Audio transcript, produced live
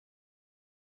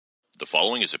The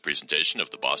following is a presentation of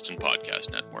the Boston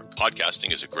Podcast Network.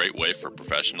 Podcasting is a great way for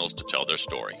professionals to tell their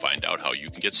story. Find out how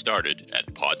you can get started at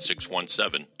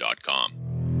pod617.com.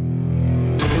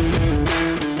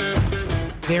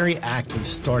 Very active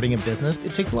starting a business.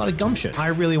 It takes a lot of gumption. I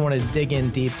really want to dig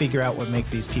in deep, figure out what makes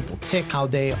these people tick, how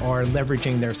they are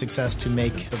leveraging their success to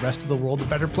make the rest of the world a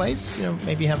better place.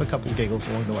 Maybe have a couple of giggles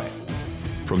along the way.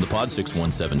 From the Pod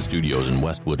 617 studios in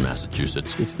Westwood,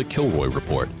 Massachusetts, it's the Kilroy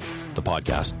Report, the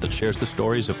podcast that shares the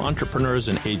stories of entrepreneurs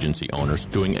and agency owners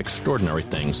doing extraordinary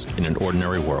things in an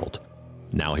ordinary world.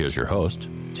 Now here's your host,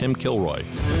 Tim Kilroy.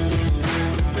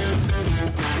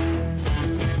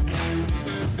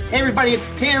 Hey everybody, it's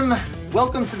Tim.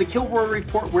 Welcome to the Kilroy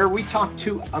Report, where we talk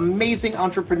to amazing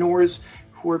entrepreneurs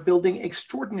who are building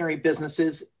extraordinary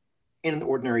businesses in an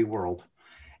ordinary world.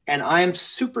 And I am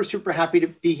super, super happy to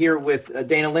be here with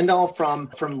Dana Lindahl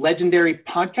from Legendary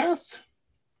Podcasts.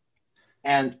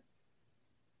 And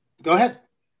go ahead.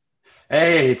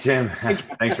 Hey, Tim.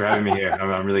 Thanks for having me here.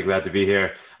 I'm really glad to be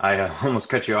here. I almost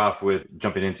cut you off with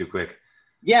jumping in too quick.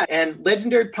 Yeah, and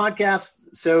Legendary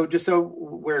Podcasts, so just so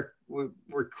we're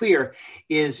clear,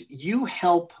 is you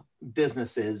help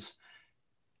businesses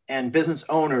and business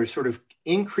owners sort of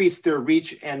increase their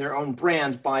reach and their own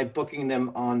brand by booking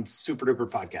them on super duper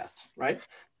podcasts, right?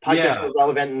 Podcasts are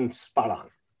relevant and spot on.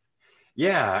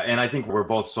 Yeah. And I think we're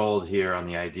both sold here on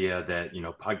the idea that,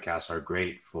 podcasts are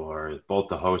great for both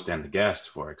the host and the guest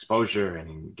for exposure and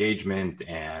engagement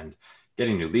and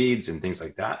getting new leads and things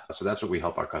like that. So that's what we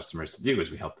help our customers to do, is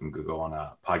we help them go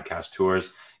on podcast tours,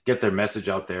 get their message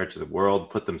out there to the world,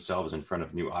 put themselves in front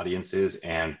of new audiences,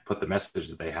 and put the message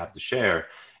that they have to share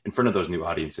in front of those new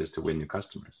audiences to win new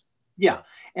customers. Yeah.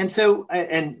 And so,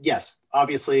 and yes,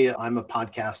 obviously I'm a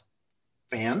podcast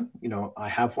fan. I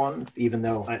have one, even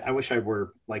though I wish I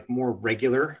were more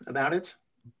regular about it.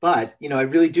 But, I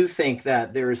really do think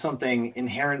that there is something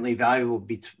inherently valuable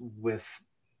with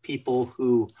people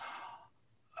who,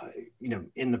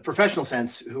 in the professional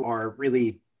sense, who are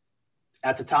really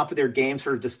at the top of their game,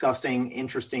 sort of discussing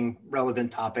interesting,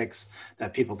 relevant topics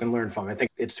that people can learn from. I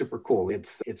think it's super cool.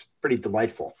 It's pretty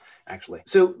delightful, actually.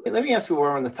 So let me ask you,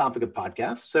 we're on the topic of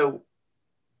podcasts. So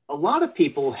a lot of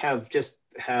people have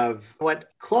what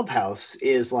Clubhouse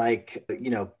is like,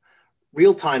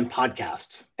 real-time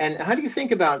podcast. And how do you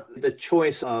think about the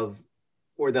choice of,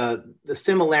 or the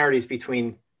similarities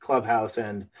between Clubhouse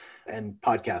and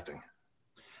podcasting?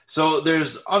 So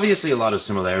there's obviously a lot of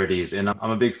similarities, and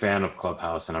I'm a big fan of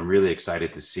Clubhouse, and I'm really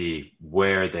excited to see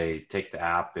where they take the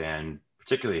app and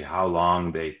particularly how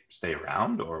long they stay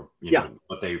around, or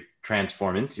what they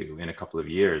transform into in a couple of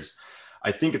years.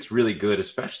 I think it's really good,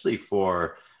 especially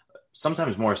for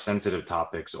sometimes more sensitive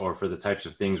topics, or for the types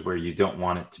of things where you don't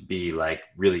want it to be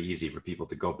really easy for people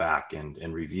to go back and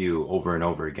review over and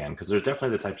over again. Because there's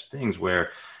definitely the types of things where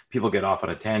people get off on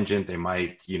a tangent. They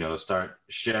might, start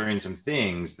sharing some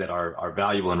things that are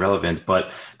valuable and relevant,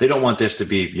 but they don't want this to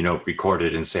be,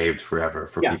 recorded and saved forever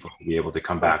for people to be able to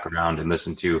come back around and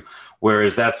listen to.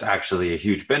 Whereas that's actually a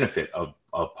huge benefit of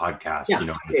podcasts, in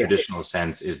the traditional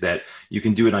sense, is that you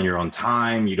can do it on your own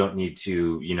time. You don't need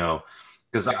to,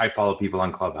 because I follow people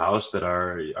on Clubhouse that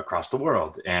are across the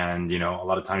world. And, a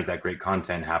lot of times that great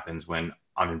content happens when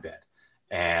I'm in bed.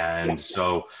 And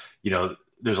so,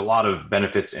 there's a lot of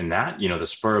benefits in that. The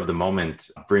spur of the moment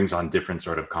brings on different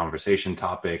sort of conversation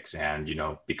topics. And,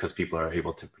 because people are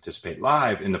able to participate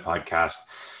live in the podcast,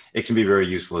 it can be very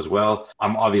useful as well.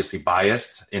 I'm obviously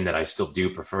biased in that I still do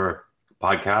prefer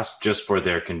podcasts, just for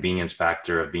their convenience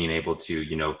factor of being able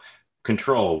to,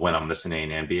 control when I'm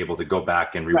listening and be able to go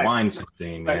back and rewind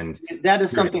something. Right. And that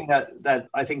is something that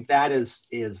I think that is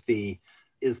the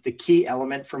key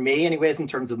element for me anyways, in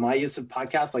terms of my use of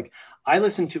podcasts. I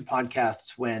listen to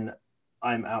podcasts when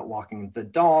I'm out walking the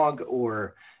dog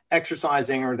or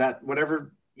exercising, or that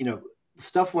whatever,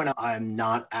 stuff when I'm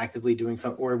not actively doing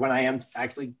something, or when I am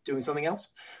actually doing something else.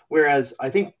 Whereas I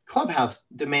think Clubhouse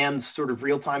demands sort of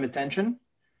real-time attention.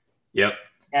 Yep.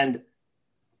 And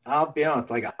I'll be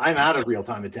honest, I'm out of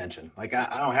real-time attention. I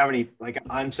don't have any,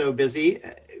 I'm so busy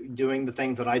doing the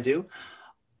things that I do.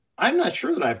 I'm not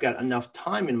sure that I've got enough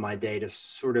time in my day to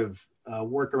sort of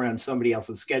work around somebody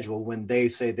else's schedule when they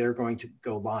say they're going to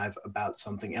go live about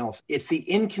something else. It's the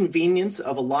inconvenience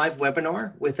of a live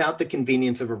webinar without the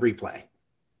convenience of a replay.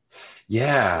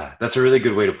 Yeah, that's a really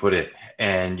good way to put it.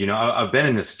 And, I've been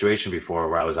in this situation before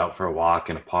where I was out for a walk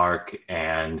in a park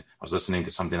and I was listening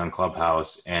to something on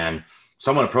Clubhouse, and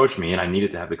someone approached me and I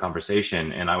needed to have the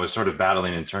conversation. And I was sort of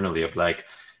battling internally of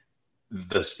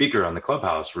the speaker on the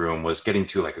Clubhouse room was getting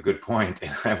to a good point.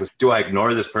 And do I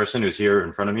ignore this person who's here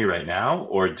in front of me right now?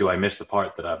 Or do I miss the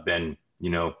part that I've been,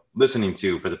 listening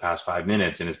to for the past 5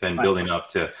 minutes, and it's been building up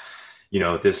to,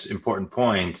 this important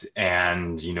point.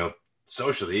 And,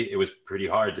 socially, it was pretty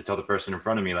hard to tell the person in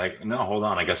front of me, like, no, hold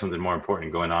on, I got something more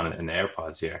important going on in the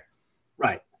AirPods here.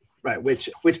 Right. Which,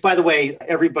 by the way,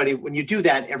 everybody, when you do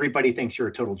that, everybody thinks you're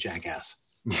a total jackass.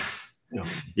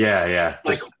 Yeah.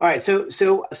 Like, all right.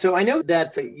 So I know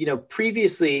that,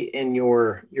 previously in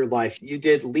your life, you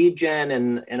did lead gen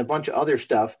and a bunch of other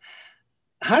stuff.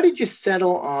 How did you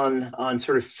settle on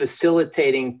sort of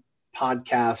facilitating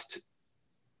podcast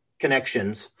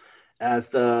connections as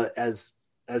the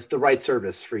right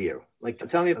service for you? Like,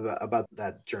 tell me about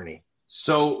that journey.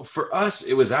 So for us,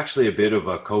 it was actually a bit of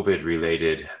a COVID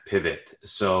related pivot.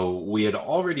 So we had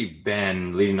already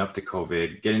been leading up to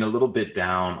COVID, getting a little bit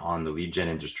down on the lead gen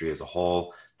industry as a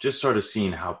whole, just sort of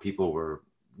seeing how people were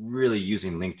really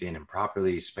using LinkedIn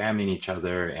improperly, spamming each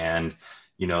other. And,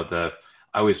 I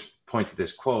always point to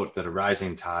this quote that a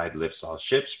rising tide lifts all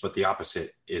ships, but the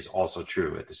opposite is also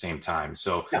true at the same time.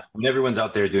 So when everyone's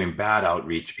out there doing bad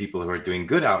outreach, people who are doing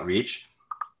good outreach,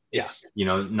 it's,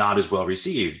 not as well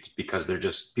received because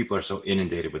people are so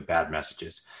inundated with bad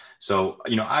messages. So,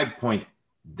 I point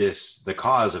the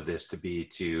cause of this to be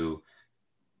to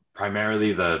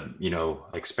primarily the,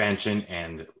 expansion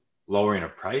and lowering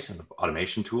of price and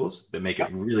automation tools that make it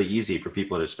really easy for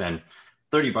people to spend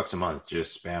 $30 a month to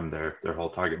just spam their whole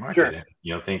target market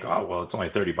and, think, oh, well, it's only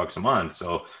 $30 a month,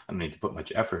 so I don't need to put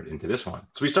much effort into this one.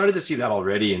 So we started to see that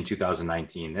already in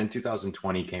 2019. Then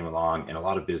 2020 came along and a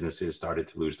lot of businesses started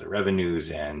to lose their revenues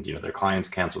and, their clients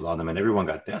canceled on them and everyone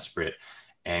got desperate.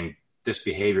 And this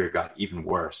behavior got even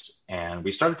worse. And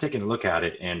we started taking a look at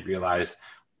it and realized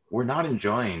we're not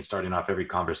enjoying starting off every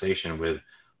conversation with,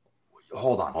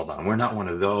 hold on. We're not one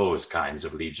of those kinds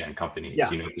of lead gen companies,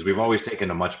 because we've always taken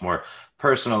a much more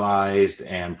personalized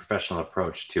and professional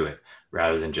approach to it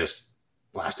rather than just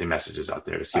blasting messages out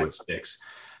there to see what sticks.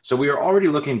 So we were already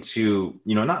looking to,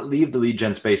 not leave the lead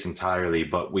gen space entirely,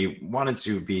 but we wanted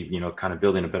to be, kind of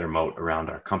building a better moat around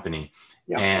our company.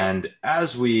 Yeah. And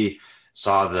as we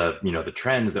saw the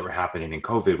trends that were happening in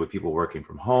COVID with people working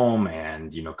from home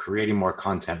and, creating more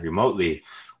content remotely,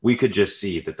 we could just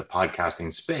see that the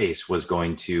podcasting space was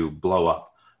going to blow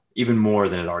up even more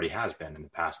than it already has been in the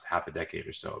past half a decade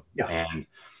or so. Yeah. And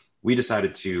we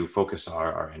decided to focus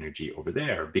our energy over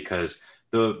there because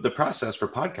the process for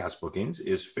podcast bookings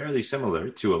is fairly similar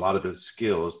to a lot of the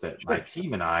skills that my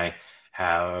team and I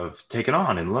have taken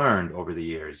on and learned over the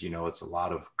years. It's a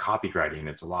lot of copywriting.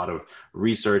 It's a lot of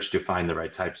research to find the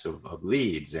right types of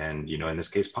leads. And, in this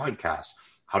case, podcasts,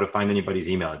 how to find anybody's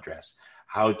email address,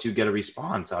 how to get a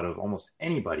response out of almost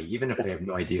anybody, even if they have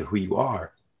no idea who you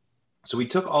are. So we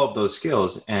took all of those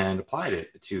skills and applied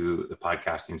it to the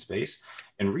podcasting space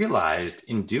and realized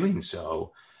in doing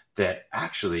so that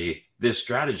actually this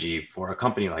strategy for a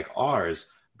company like ours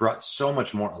brought so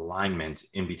much more alignment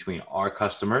in between our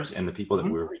customers and the people that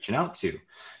we were reaching out to.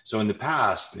 So in the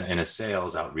past, in a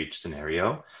sales outreach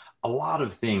scenario, a lot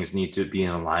of things need to be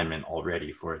in alignment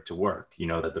already for it to work.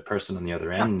 That the person on the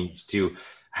other end needs to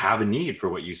have a need for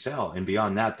what you sell. And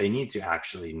beyond that, they need to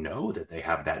actually know that they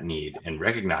have that need and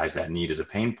recognize that need as a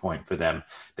pain point for them.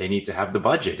 They need to have the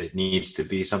budget. It needs to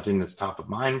be something that's top of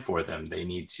mind for them. They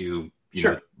need to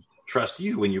trust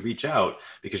you when you reach out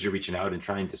because you're reaching out and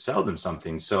trying to sell them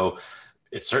something. So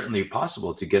it's certainly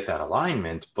possible to get that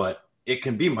alignment, but it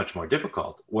can be much more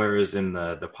difficult. Whereas in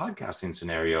the podcasting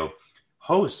scenario,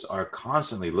 hosts are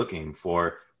constantly looking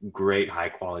for great high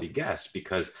quality guests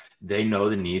because they know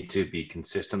the need to be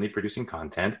consistently producing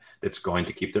content that's going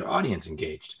to keep their audience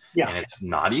engaged. Yeah. And it's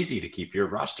not easy to keep your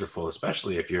roster full,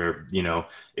 especially if you're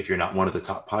not one of the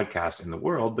top podcasts in the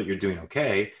world, but you're doing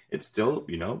okay. It's still,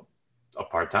 a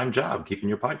part-time job, keeping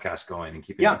your podcast going and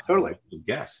keeping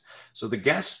guests. So the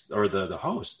guests or the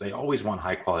hosts, they always want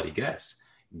high quality guests.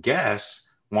 Guests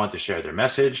want to share their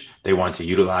message. They want to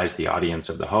utilize the audience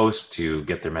of the host to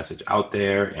get their message out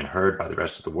there and heard by the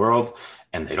rest of the world.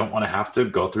 And they don't want to have to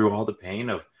go through all the pain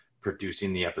of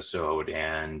producing the episode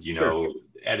and,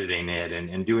 editing it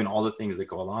and doing all the things that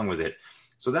go along with it.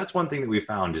 So that's one thing that we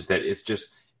found is that it's just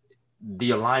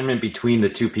the alignment between the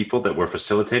two people that we're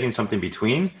facilitating something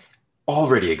between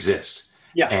already exists.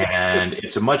 Yeah. And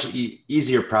it's a much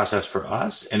easier process for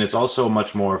us. And it's also a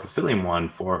much more fulfilling one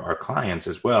for our clients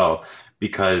as well,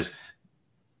 because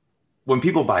when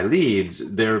people buy leads,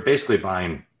 they're basically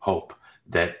buying hope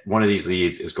that one of these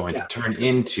leads is going to turn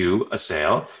into a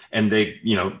sale. And they,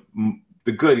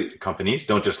 the good companies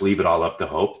don't just leave it all up to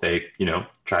hope. They,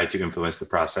 try to influence the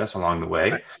process along the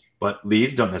way. Right. But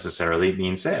leads don't necessarily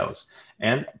mean sales.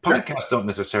 And podcasts don't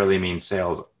necessarily mean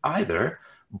sales either.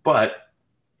 But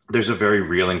there's a very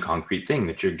real and concrete thing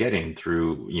that you're getting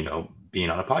through, being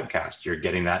on a podcast. You're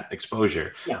getting that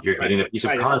exposure. Yeah, You're getting a piece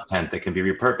of content that can be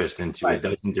repurposed into a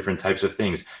dozen different types of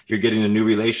things. You're getting a new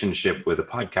relationship with a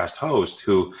podcast host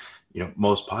who,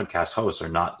 most podcast hosts are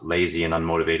not lazy and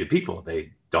unmotivated people.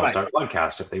 They don't start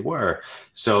podcasts if they were.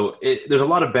 So there's a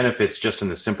lot of benefits just in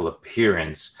the simple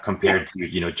appearance compared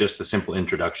to, just the simple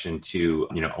introduction to,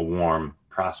 a warm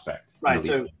prospect. Right.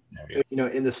 So,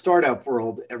 in the startup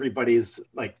world, everybody's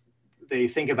like, they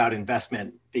think about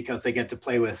investment because they get to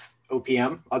play with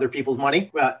OPM, other people's money.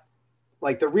 But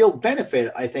like the real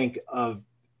benefit, I think, of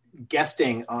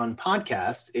guesting on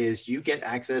podcasts is you get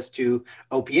access to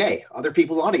OPA, other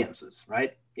people's audiences,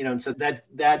 right? And so that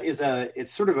is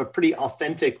it's sort of a pretty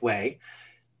authentic way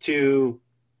to,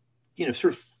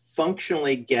 sort of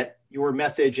functionally get your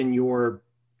message and your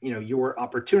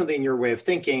opportunity and your way of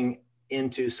thinking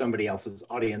into somebody else's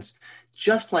audience,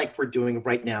 just like we're doing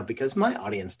right now, because my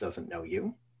audience doesn't know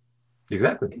you.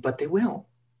 Exactly. But they will.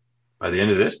 By the end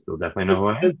of this, they'll definitely know who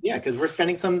I am. Yeah, because we're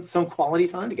spending some quality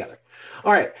time together.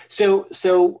 All right. So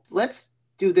let's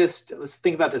do this. Let's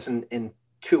think about this in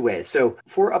two ways. So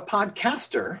for a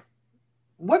podcaster,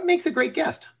 what makes a great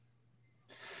guest?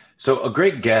 So a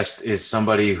great guest is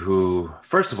somebody who,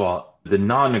 first of all, the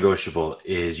non-negotiable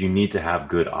is you need to have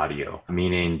good audio,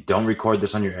 meaning don't record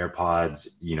this on your AirPods,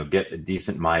 get a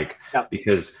decent mic,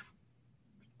 because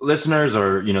listeners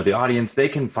or, the audience, they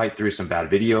can fight through some bad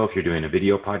video if you're doing a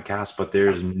video podcast, but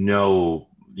there's no,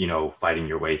 fighting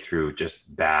your way through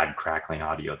just bad crackling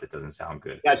audio that doesn't sound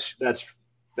good. That's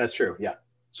true. Yeah.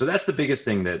 So that's the biggest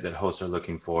thing that hosts are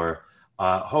looking for.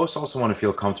 Hosts also want to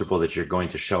feel comfortable that you're going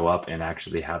to show up and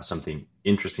actually have something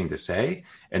interesting to say.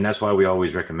 And that's why we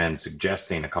always recommend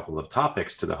suggesting a couple of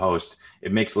topics to the host.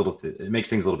 It makes things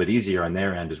a little bit easier on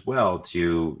their end as well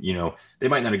to, they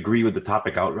might not agree with the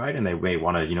topic outright and they may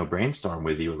want to, brainstorm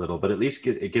with you a little, but at least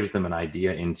it gives them an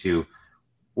idea into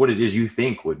what it is you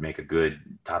think would make a good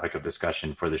topic of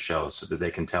discussion for the show so that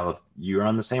they can tell if you're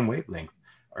on the same wavelength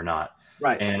or not.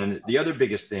 Right. And the other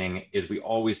biggest thing is we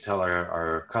always tell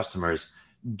our customers,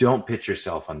 don't pitch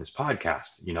yourself on this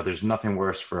podcast. There's nothing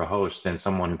worse for a host than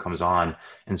someone who comes on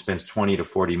and spends 20 to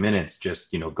 40 minutes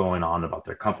just, going on about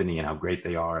their company and how great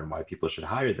they are and why people should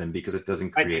hire them, because it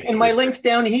doesn't create. And my link's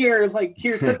down here, like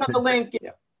here, click on the link.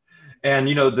 Yeah. And,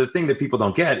 the thing that people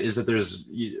don't get is that there's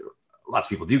lots of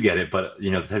people do get it, but,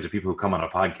 the types of people who come on a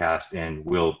podcast and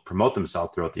will promote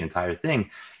themselves throughout the entire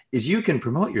thing is you can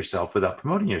promote yourself without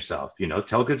promoting yourself,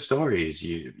 tell good stories,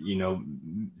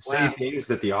 say things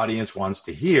that the audience wants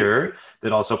to hear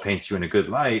that also paints you in a good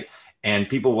light, and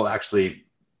people will actually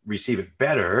receive it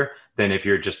better than if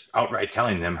you're just outright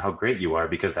telling them how great you are,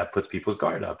 because that puts people's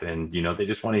guard up and, they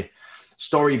just want to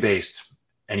story-based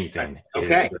anything.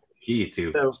 Okay. Is the key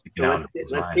to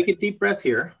let's take a deep breath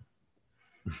here.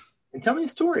 And tell me a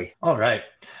story. All right.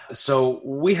 So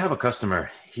we have a customer.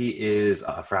 He is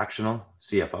a fractional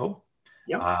CFO,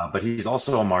 but he's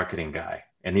also a marketing guy.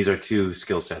 And these are two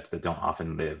skill sets that don't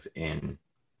often live in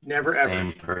the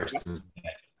same person's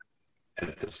head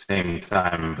at the same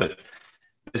time. But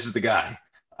this is the guy.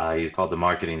 He's called the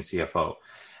marketing CFO.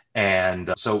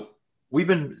 And so we've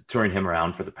been touring him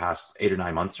around for the past 8 or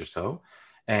 9 months or so.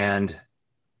 And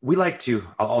we like to,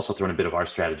 I'll also throw in a bit of our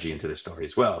strategy into the story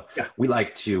as well. Yeah. We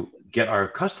like to get our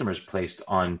customers placed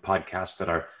on podcasts that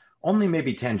are only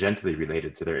maybe tangentially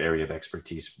related to their area of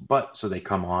expertise, but so they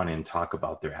come on and talk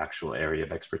about their actual area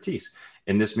of expertise.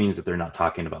 And this means that they're not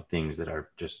talking about things that are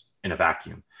just in a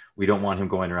vacuum. We don't want him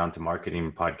going around to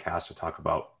marketing podcasts to talk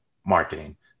about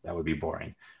marketing. That would be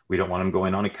boring. We don't want him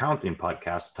going on accounting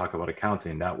podcasts to talk about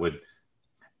accounting. That would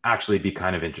actually be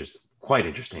kind of quite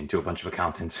interesting to a bunch of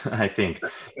accountants, I think.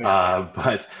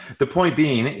 But the point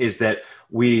being is that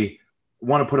we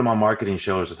want to put him on marketing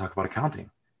shows to talk about accounting,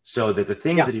 so that the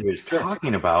things that he was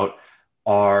talking about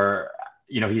are,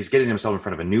 he's getting himself in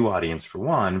front of a new audience for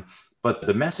one, but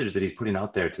the message that he's putting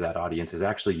out there to that audience is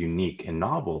actually unique and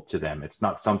novel to them. It's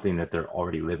not something that they're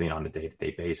already living on a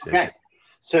day-to-day basis.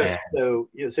 Okay. So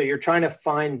you're trying to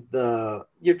find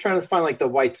like the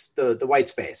white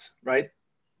space, right?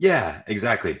 Yeah,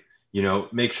 exactly.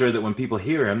 Make sure that when people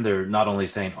hear him, they're not only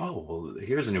saying, oh, well,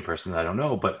 here's a new person that I don't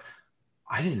know, but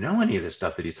I didn't know any of this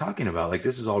stuff that he's talking about. Like,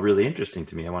 this is all really interesting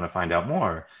to me. I want to find out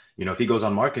more. If he goes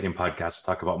on marketing podcasts to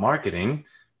talk about marketing,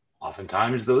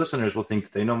 oftentimes the listeners will think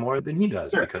that they know more than he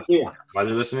does, because that's why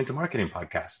they're listening to marketing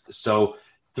podcasts. So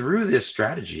through this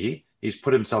strategy, he's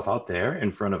put himself out there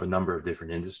in front of a number of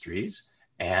different industries,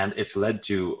 and it's led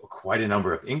to quite a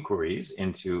number of inquiries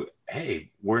into,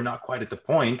 hey, we're not quite at the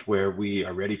point where we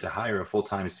are ready to hire a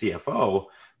full-time CFO.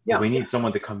 But we need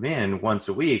someone to come in once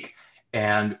a week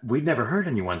And we'd never heard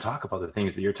anyone talk about the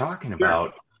things that you're talking Sure.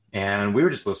 about. And we were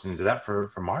just listening to that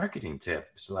for marketing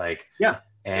tips. Yeah.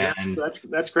 And So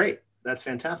that's great. That's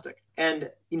fantastic. And,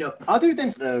 other than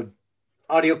the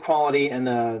audio quality and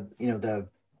the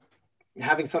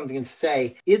having something to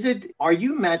say, are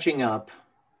you matching up,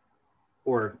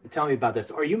 or tell me about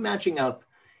this, are you matching up,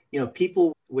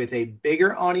 people with a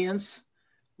bigger audience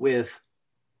with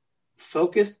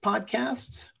focused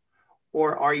podcasts,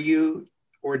 or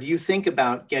do you think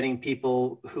about getting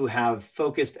people who have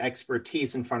focused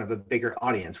expertise in front of a bigger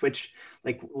audience?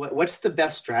 What's the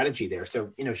best strategy there?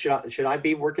 So, should I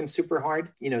be working super hard,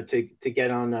 to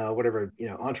get on whatever,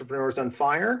 Entrepreneurs on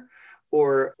Fire,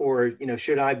 or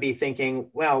should I be thinking,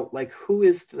 well, who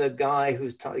is the guy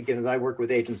again, as I work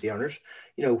with agency owners,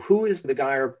 who is the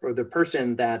guy or the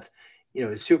person that,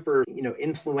 is super,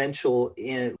 influential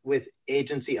with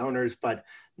agency owners, but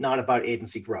not about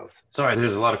agency growth? sorry,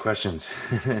 there's a lot of questions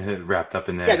wrapped up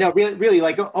in there. Yeah, no, really,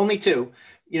 only two.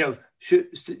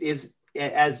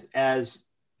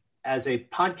 As a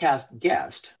podcast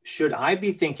guest, should I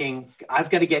be thinking I've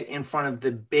got to get in front of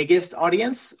the biggest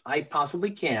audience I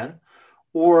possibly can,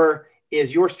 or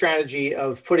is your strategy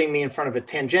of putting me in front of a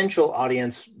tangential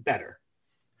audience better?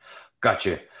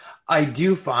 Gotcha. I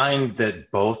do find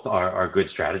that both are good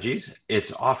strategies.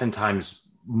 It's oftentimes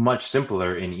much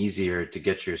simpler and easier to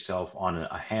get yourself on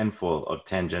a handful of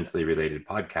tangentially related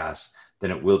podcasts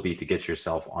than it will be to get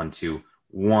yourself onto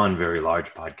one very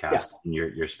large podcast in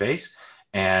your space.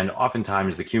 And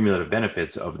oftentimes the cumulative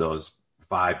benefits of those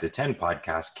 5 to 10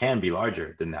 podcasts can be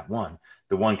larger than that one.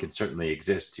 The one can certainly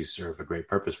exist to serve a great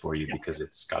purpose for you because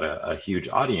it's got a huge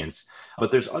audience. But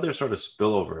there's other sort of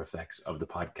spillover effects of the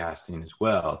podcasting as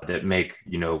well that make,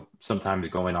 sometimes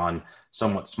going on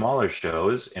somewhat smaller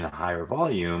shows in a higher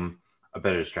volume a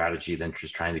better strategy than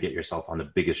just trying to get yourself on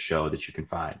the biggest show that you can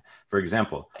find. For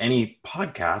example, any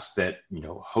podcast that,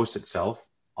 hosts itself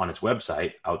on its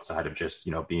website outside of just,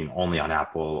 being only on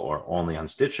Apple or only on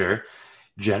Stitcher,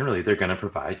 generally they're going to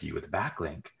provide you with a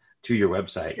backlink to your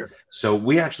website. Sure. So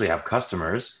we actually have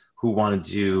customers who want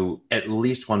to do at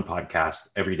least one podcast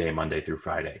every day, Monday through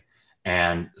Friday.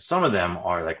 And some of them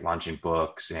are launching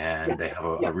books and they have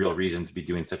a real reason to be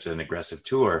doing such an aggressive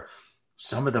tour.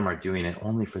 Some of them are doing it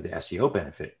only for the SEO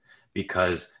benefit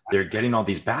because they're getting all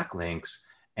these backlinks,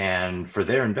 and for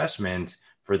their investment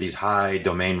for these high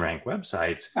domain rank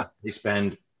websites, they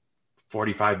spend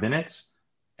 45 minutes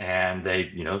and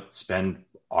they, spend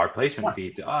our placement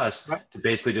fee to us to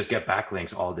basically just get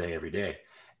backlinks all day, every day.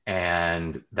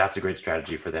 And that's a great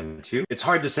strategy for them too. It's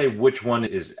hard to say which one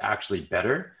is actually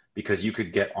better because you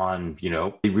could get on,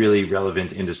 a really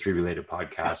relevant industry related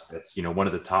podcast that's, one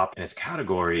of the top in its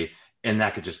category. And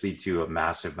that could just lead to a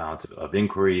massive amount of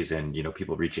inquiries and,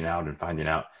 people reaching out and finding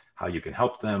out how you can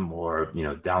help them, or,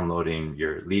 downloading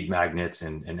your lead magnets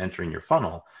and entering your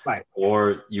funnel. Right.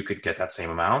 Or you could get that same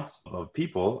amount of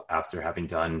people after having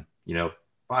done,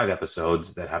 5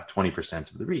 episodes that have 20%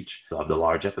 of the reach of the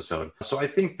large episode. So I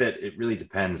think that it really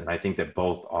depends. And I think that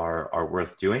both are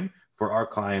worth doing. For our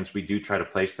clients, we do try to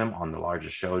place them on the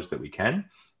largest shows that we can.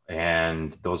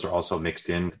 And those are also mixed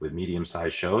in with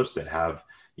medium-sized shows that have,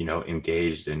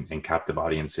 engaged and captive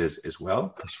audiences as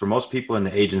well. For most people in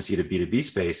the agency to B2B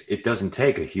space, it doesn't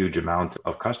take a huge amount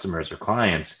of customers or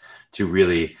clients to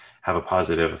really have a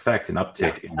positive effect and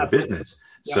uptick in your business.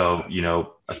 Yeah. So,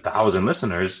 1,000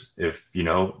 listeners, if,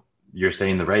 you're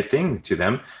saying the right thing to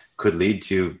them, could lead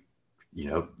to,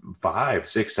 5,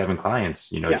 6, 7 clients,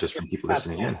 just from people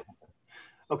listening in.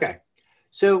 Okay.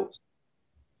 So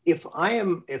if I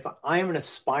am an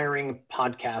aspiring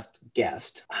podcast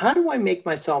guest, how do I make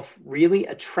myself really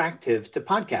attractive to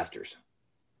podcasters?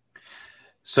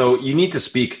 So you need to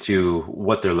speak to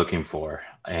what they're looking for.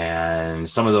 And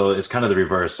some of those is kind of the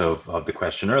reverse of the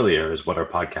question earlier, is what are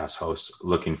podcast hosts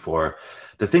looking for?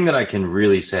 The thing that I can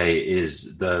really say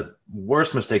is the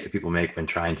worst mistake that people make when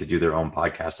trying to do their own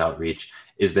podcast outreach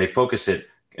is they focus it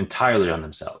entirely on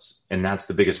themselves. And that's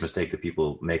the biggest mistake that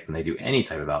people make when they do any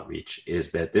type of outreach,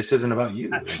 is that this isn't about you.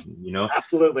 And,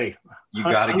 absolutely. You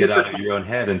got to get out of your own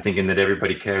head and thinking that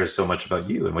everybody cares so much about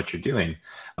you and what you're doing.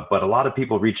 But a lot of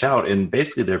people reach out and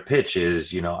basically their pitch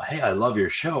is, hey, I love your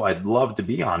show. I'd love to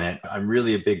be on it. I'm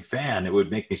really a big fan. It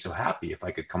would make me so happy if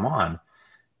I could come on.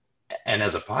 And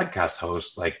as a podcast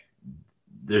host,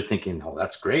 they're thinking, oh,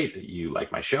 that's great that you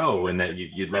like my show and that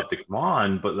you'd love to come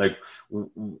on, but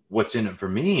what's in it for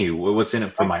me? What's in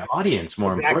it for my audience,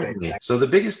 more importantly? So the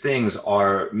biggest things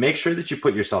are, make sure that you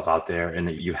put yourself out there and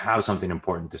that you have something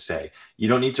important to say. You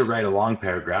don't need to write a long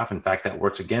paragraph. In fact, that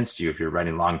works against you if you're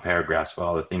writing long paragraphs about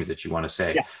all the things that you want to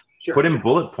say. Yeah. put in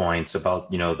bullet points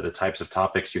about, the types of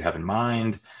topics you have in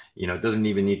mind. It doesn't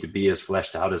even need to be as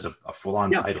fleshed out as a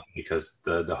full-on title, because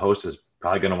the host is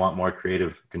probably going to want more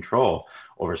creative control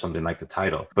over something like the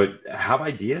title. But have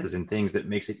ideas and things that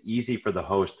makes it easy for the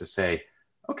host to say,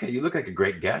 okay, you look like a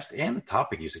great guest and the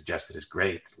topic you suggested is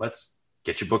great. Let's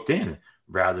get you booked in,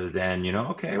 rather than,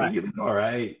 okay, well, you look all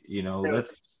right.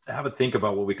 Let's have a think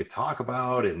about what we could talk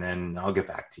about, and then I'll get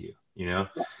back to you,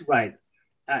 Right.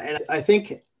 And I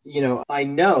think, I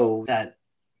know that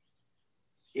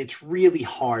it's really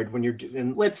hard when you're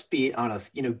doing, let's be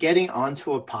honest, getting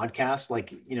onto a podcast,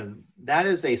 like, that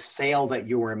is a sale that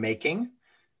you are making,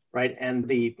 right? And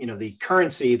the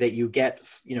currency that you get,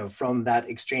 from that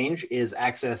exchange is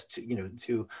access to,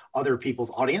 to other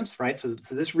people's audience, right? So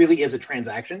this really is a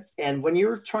transaction. And when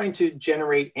you're trying to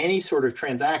generate any sort of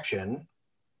transaction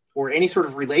or any sort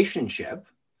of relationship,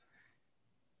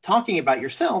 talking about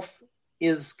yourself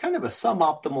is kind of a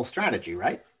suboptimal strategy,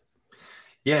 right?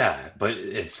 Yeah, but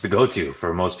it's the go-to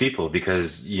for most people,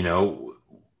 because,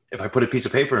 if I put a piece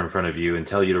of paper in front of you and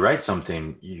tell you to write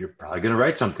something, you're probably going to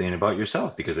write something about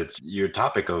yourself, because it's your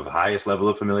topic of highest level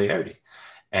of familiarity.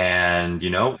 And,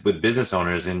 with business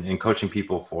owners and coaching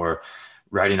people for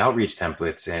writing outreach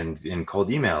templates and in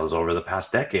cold emails over the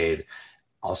past decade,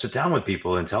 I'll sit down with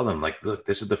people and tell them, like, look,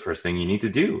 this is the first thing you need to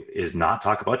do, is not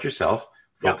talk about yourself,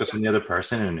 focus on the other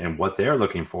person and what they're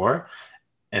looking for.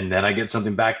 And then I get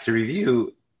something back to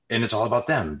review, and it's all about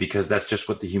them, because that's just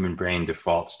what the human brain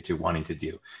defaults to wanting to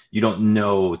do. You don't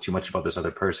know too much about this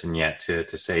other person yet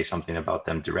to say something about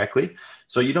them directly.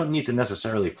 So you don't need to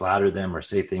necessarily flatter them or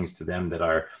say things to them that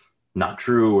are not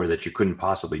true or that you couldn't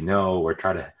possibly know, or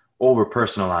try to over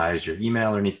personalize your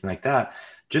email or anything like that.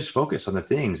 Just focus on the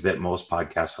things that most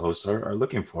podcast hosts are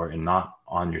looking for, and not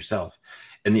on yourself.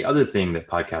 And the other thing that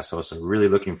podcast hosts are really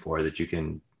looking for, that you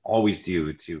can always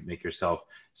do to make yourself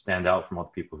stand out from all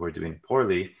the people who are doing it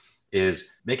poorly,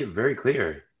 is make it very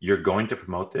clear you're going to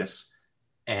promote this,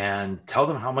 and tell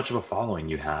them how much of a following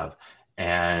you have.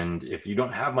 And if you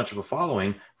don't have much of a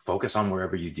following, focus on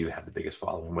wherever you do have the biggest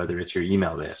following, whether it's your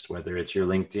email list, whether it's your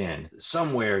LinkedIn,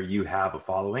 somewhere you have a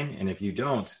following. And if you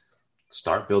don't,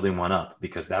 start building one up,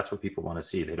 because that's what people want to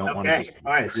see. They don't want to just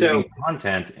create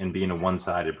content and be in a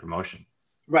one-sided promotion.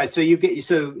 Right. So you get,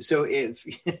 so if,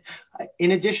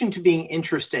 in addition to being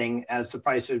interesting as the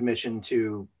price of admission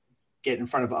to get in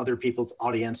front of other people's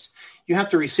audience, you have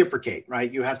to reciprocate, right?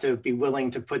 You have to be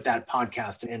willing to put that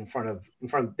podcast in front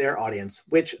of their audience,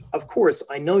 which of course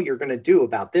I know you're going to do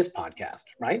about this podcast,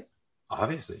 right?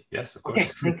 Obviously. Yes, of course.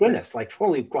 Okay, thank goodness. Like,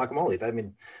 holy guacamole. I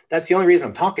mean, that's the only reason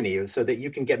I'm talking to you, so that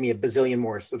you can get me a bazillion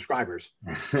more subscribers.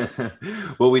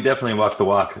 Well, we definitely walk the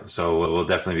walk, so we'll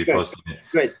definitely be posting it.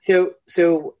 Good.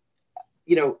 So,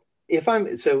 if I'm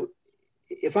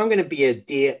going to be a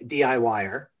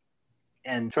DIYer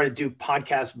and try to do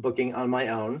podcast booking on my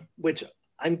own, which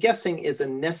I'm guessing is a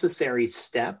necessary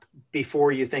step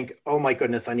before you think, oh my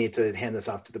goodness, I need to hand this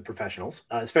off to the professionals,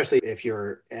 especially if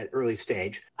you're at early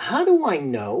stage. How do I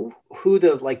know who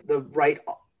if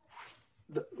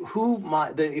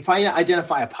I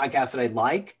identify a podcast that I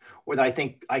like, or that I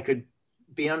think I could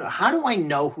be on, how do I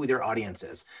know who their audience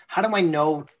is? How do I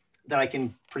know that I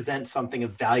can present something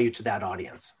of value to that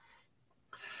audience?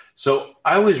 So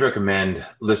I always recommend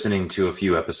listening to a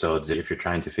few episodes if you're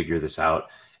trying to figure this out,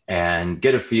 and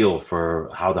get a feel for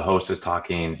how the host is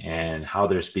talking and how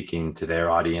they're speaking to their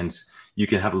audience. You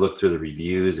can have a look through the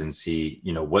reviews and see,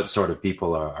 what sort of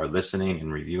people are listening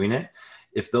and reviewing it.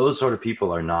 If those sort of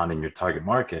people are not in your target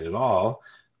market at all,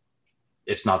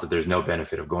 it's not that there's no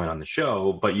benefit of going on the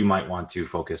show, but you might want to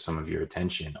focus some of your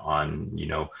attention on,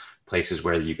 places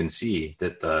where you can see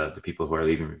that the people who are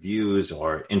leaving reviews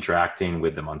or interacting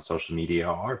with them on social media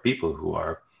are people who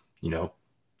are,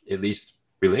 at least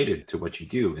related to what you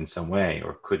do in some way,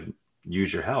 or could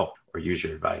use your help or use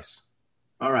your advice.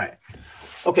 All right.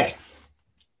 Okay.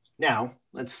 Now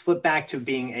let's flip back to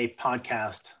being a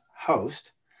podcast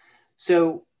host.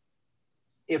 So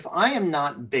if I am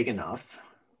not big enough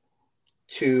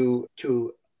to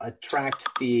attract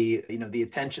the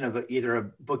attention of either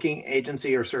a booking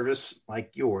agency or service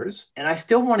like yours, and I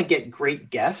still want to get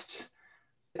great guests,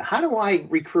 how do I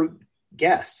recruit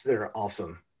guests that are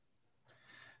awesome?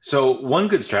 So one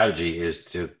good strategy is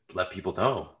to let people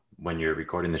know when you're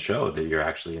recording the show that you're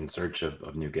actually in search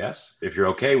of new guests. If you're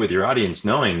okay with your audience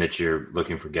knowing that you're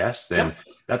looking for guests, then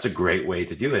that's a great way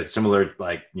to do it. Similar,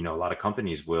 like, a lot of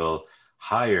companies will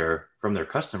hire from their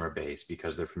customer base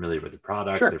because they're familiar with the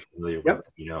product. Sure. They're familiar with,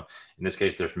 in this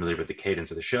case, they're familiar with the cadence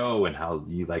of the show and how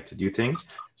you like to do things.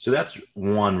 So that's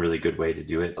one really good way to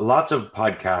do it. Lots of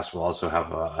podcasts will also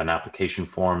have an application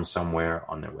form somewhere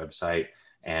on their website.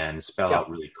 and spell out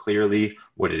really clearly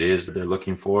what it is that they're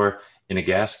looking for in a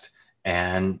guest.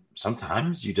 And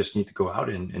sometimes you just need to go out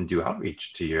and do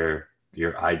outreach to your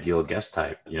ideal guest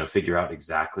type, figure out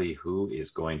exactly who is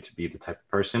going to be the type of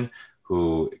person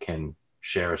who can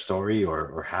share a story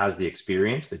or has the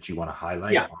experience that you want to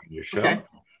highlight on your show. Okay.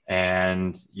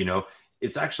 And,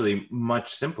 it's actually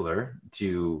much simpler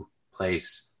to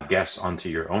place guests onto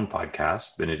your own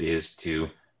podcast than it is to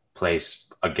place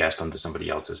a guest onto somebody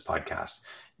else's podcast.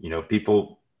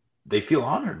 People, they feel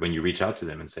honored when you reach out to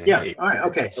them and say, hey. All right.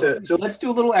 Okay. So let's do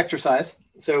a little exercise.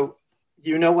 So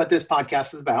you know what this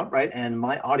podcast is about, right? And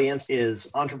my audience is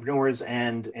entrepreneurs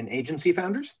and agency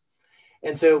founders.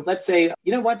 And so let's say,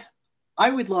 you know what? I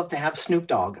would love to have Snoop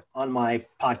Dogg on my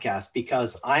podcast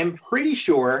because I'm pretty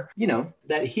sure,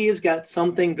 that he has got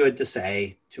something good to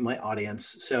say to my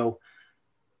audience. So,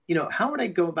 how would I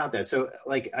go about that? So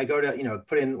like I go to,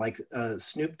 put in like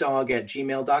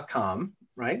snoopdogg@gmail.com,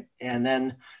 right? And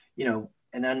then,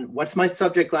 what's my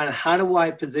subject line? How do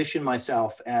I position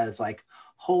myself as like,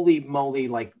 holy moly,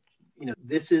 like,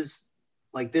 this is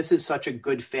such a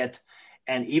good fit.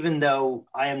 And even though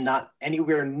I am not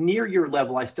anywhere near your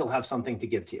level, I still have something to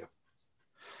give to you.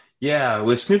 Yeah,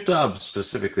 with Snoop Dogg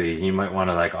specifically, you might want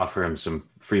to like offer him some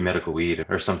free medical weed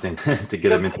or something to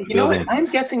get him into the building. I'm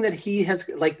guessing that he has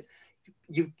like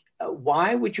you.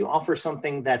 Why would you offer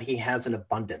something that he has in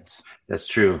abundance? That's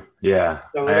true. Yeah.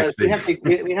 So we have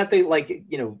to like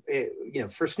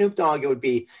for Snoop Dogg, it would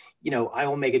be I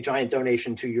will make a giant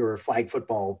donation to your flag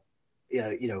football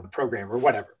program or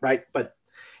whatever, right? But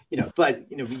you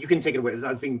can take it away.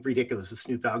 I was being ridiculous with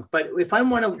Snoop Dogg. But if I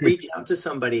want to reach out to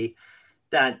somebody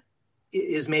that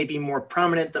is maybe more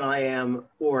prominent than I am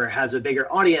or has a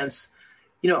bigger audience,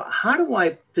 how do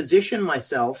I position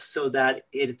myself so that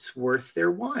it's worth their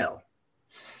while?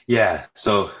 Yeah.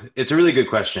 So it's a really good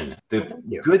question. The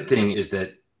good thing is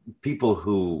that people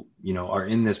who, are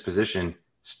in this position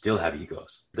still have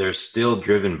egos. They're still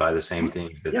driven by the same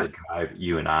things that drive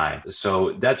you and I.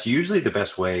 So that's usually the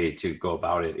best way to go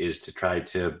about it, is to try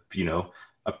to,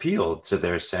 appeal to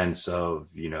their sense of,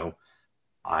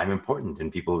 I'm important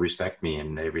and people respect me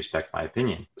and they respect my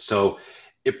opinion. So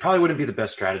it probably wouldn't be the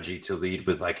best strategy to lead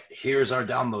with like, here's our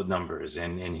download numbers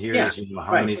and here's,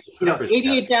 how many,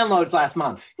 88 downloads last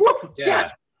month. Woo!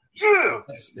 Yeah.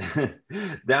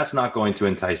 That's not going to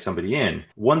entice somebody in.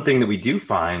 One thing that we do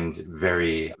find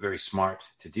very, very smart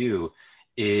to do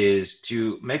is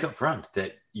to make up front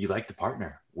that you like to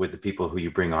partner with the people who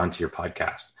you bring onto your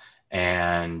podcast.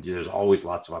 And there's always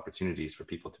lots of opportunities for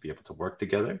people to be able to work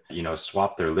together,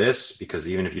 swap their lists, because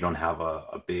even if you don't have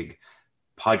a big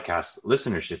podcast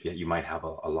listenership yet, you might have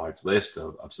a large list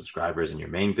of subscribers in your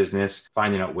main business.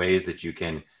 Finding out ways that you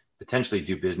can potentially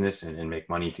do business and make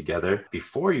money together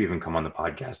before you even come on the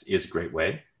podcast is a great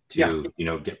way to,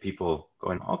 get people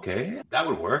going, okay, that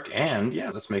would work. And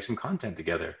let's make some content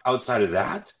together. Outside of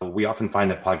that, we often find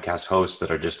that podcast hosts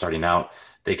that are just starting out,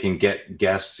 they can get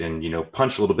guests and,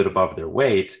 punch a little bit above their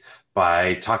weight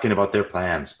by talking about their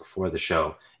plans before the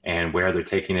show and where they're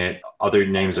taking it, other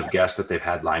names of guests that they've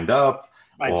had lined up.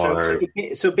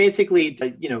 Right. So basically,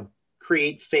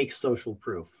 create fake social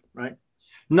proof, right?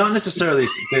 Not necessarily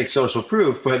fake social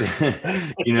proof, but,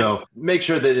 make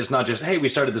sure that it's not just, hey, we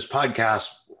started this podcast.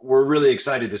 We're really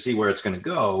excited to see where it's going to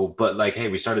go. But like, hey,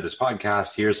 we started this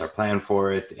podcast. Here's our plan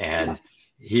for it. And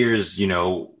here's,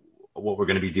 what we're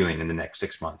going to be doing in the next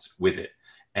 6 months with it.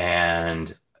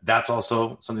 And that's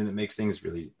also something that makes things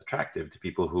really attractive to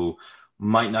people who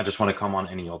might not just want to come on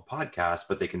any old podcast,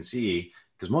 but they can see,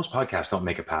 because most podcasts don't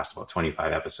make it past about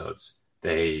 25 episodes.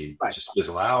 They just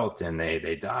fizzle out and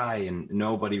they die, and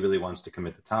nobody really wants to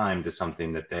commit the time to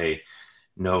something that they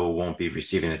know won't be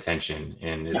receiving attention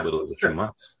in as little as a few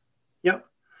months. Yep.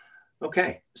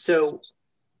 Okay. So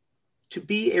to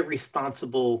be a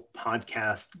responsible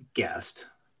podcast guest,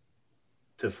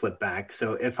 to flip back.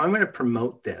 So if I'm going to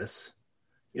promote this,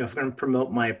 if I'm going to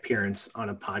promote my appearance on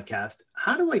a podcast,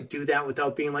 how do I do that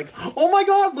without being like, oh my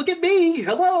God, look at me.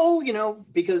 Hello,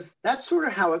 because that's sort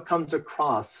of how it comes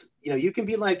across. You can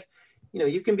be like,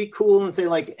 you can be cool and say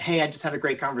like, hey, I just had a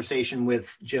great conversation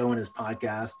with Joe and his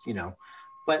podcast,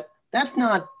 but that's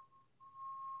not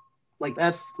like,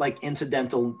 that's like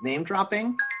incidental name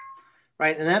dropping,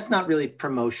 right? And that's not really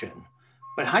promotion.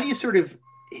 But how do you sort of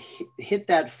hit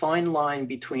that fine line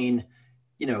between,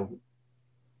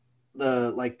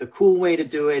 the cool way to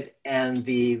do it and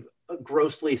the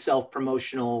grossly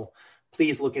self-promotional,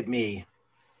 please look at me,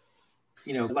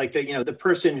 the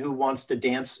person who wants to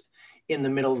dance in the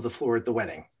middle of the floor at the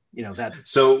wedding, that.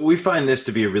 So we find this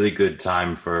to be a really good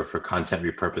time for content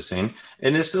repurposing,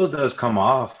 and it still does come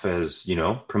off as,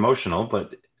 promotional,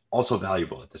 but also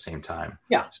valuable at the same time.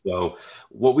 Yeah. So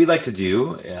what we like to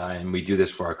do, and we do this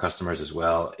for our customers as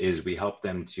well, is we help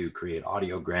them to create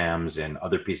audiograms and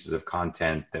other pieces of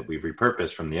content that we've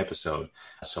repurposed from the episode.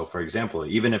 So for example,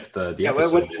 even if the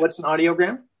episode what's an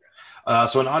audiogram?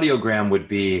 So an audiogram would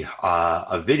be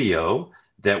a video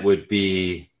that would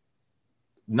be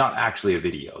not actually a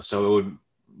video. So it would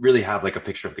really have like a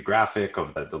picture of the graphic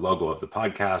of the logo of the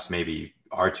podcast, maybe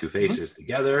our two faces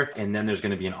together. And then there's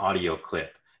going to be an audio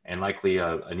clip and likely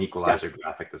an equalizer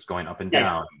graphic that's going up and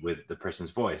down with the person's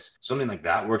voice. Something like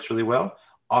that works really well.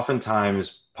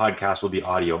 Oftentimes podcasts will be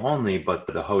audio only, but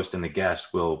the host and the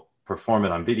guest will perform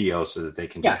it on video so that they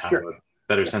can just have a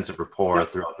better sense of rapport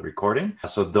throughout the recording.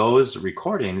 So those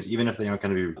recordings, even if they aren't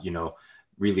going to be,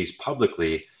 released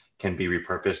publicly, can be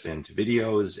repurposed into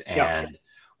videos. And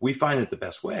we find that the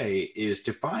best way is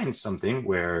to find something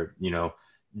where,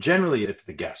 generally it's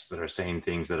the guests that are saying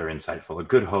things that are insightful. A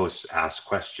good host asks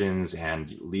questions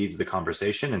and leads the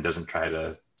conversation and doesn't try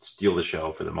to steal the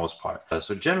show for the most part.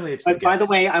 So generally it's by the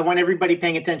way, I want everybody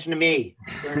paying attention to me.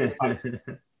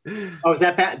 Oh, is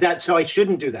that bad? So I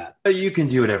shouldn't do that. You can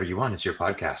do whatever you want. It's your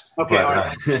podcast.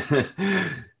 Okay.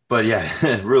 But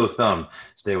yeah, rule of thumb,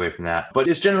 stay away from that. But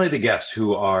it's generally the guests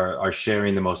who are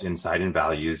sharing the most insight and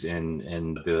values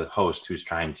in the host who's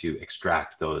trying to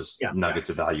extract those nuggets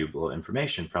of valuable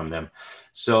information from them.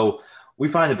 So we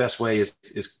find the best way is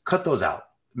cut those out,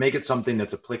 make it something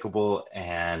that's applicable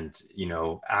and,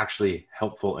 actually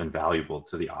helpful and valuable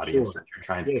to the audience that you're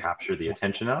trying to capture the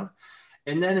attention of.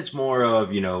 And then it's more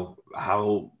of,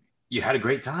 how you had a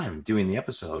great time doing the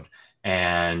episode.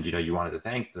 And, you wanted to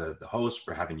thank the host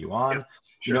for having you on.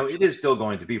 It is still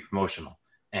going to be promotional.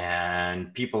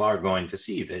 And people are going to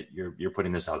see that you're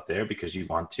putting this out there because you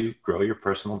want to grow your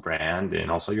personal brand and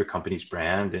also your company's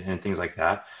brand and things like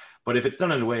that. But if it's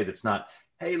done in a way that's not,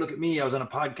 hey, look at me, I was on a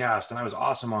podcast and I was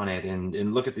awesome on it.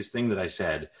 And look at this thing that I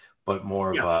said. But more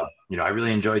of I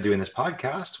really enjoyed doing this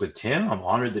podcast with Tim. I'm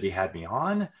honored that he had me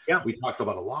on. Yeah. We talked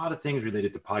about a lot of things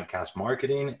related to podcast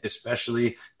marketing,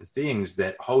 especially the things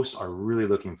that hosts are really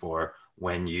looking for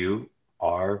when you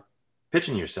are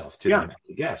pitching yourself to them as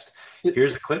a guest.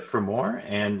 Here's a clip for more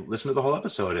and listen to the whole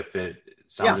episode if it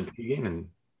sounds intriguing and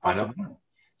find out more.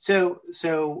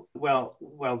 So, well,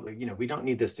 we don't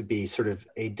need this to be sort of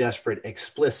a desperate,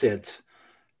 explicit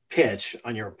pitch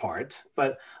on your part,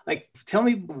 but tell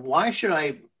me, why should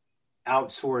I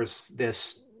outsource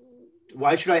this?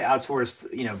 Why should I outsource,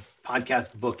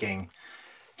 podcast booking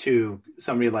to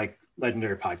somebody like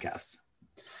Legendary Podcasts?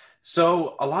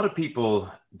 So a lot of people,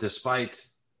 despite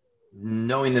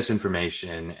knowing this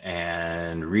information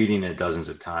and reading it dozens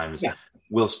of times,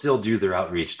 will still do their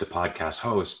outreach to podcast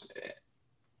hosts,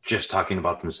 just talking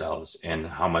about themselves and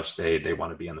how much they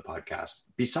want to be on the podcast.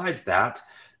 Besides that,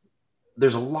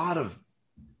 there's a lot of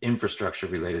infrastructure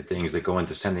related things that go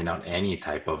into sending out any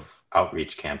type of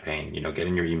outreach campaign,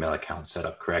 getting your email account set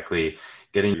up correctly,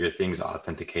 getting your things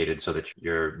authenticated so that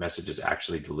your messages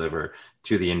actually deliver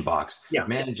to the inbox,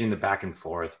 managing the back and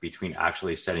forth between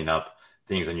actually setting up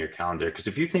things on your calendar. Because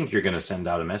if you think you're going to send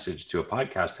out a message to a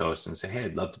podcast host and say, hey,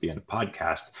 I'd love to be on the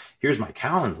podcast, here's my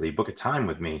Calendly, book a time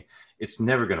with me, it's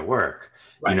never going to work.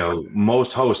 Right.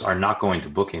 Most hosts are not going to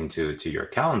book into your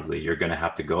Calendly. You're going to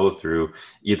have to go through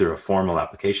either a formal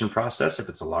application process if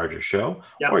it's a larger show,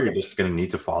 or you're just going to need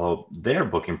to follow their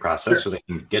booking process so they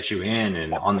can get you in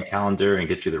and on the calendar and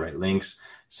get you the right links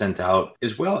sent out,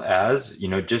 as well as,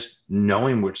 just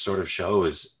knowing which sort of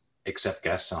shows accept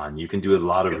guests on. You can do a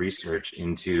lot of research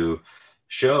into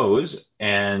shows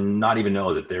and not even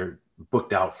know that they're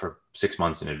booked out for 6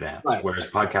 months in advance. Right. Whereas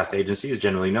podcast agencies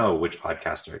generally know which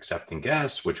podcasts are accepting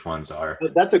guests, which ones are.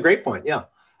 That's a great point. Yeah.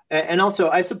 And also,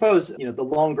 I suppose, the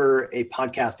longer a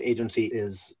podcast agency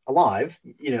is alive,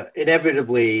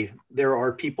 inevitably there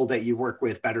are people that you work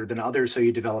with better than others. So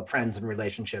you develop friends and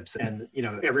relationships. And,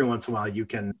 every once in a while you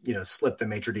can, slip the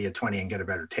maitre d' at 20 and get a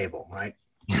better table, right?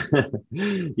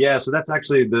 Yeah. So that's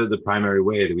actually the primary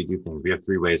way that we do things. We have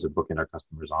 3 ways of booking our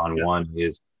customers on. Yeah. One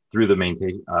is through the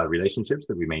relationships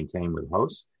that we maintain with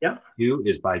hosts. Yeah. 2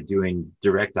 is by doing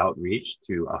direct outreach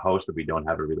to a host that we don't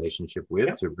have a relationship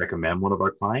with to recommend one of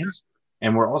our clients.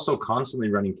 And we're also constantly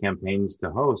running campaigns to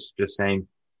hosts, just saying,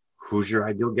 who's your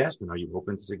ideal guest? And are you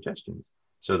open to suggestions?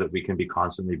 So that we can be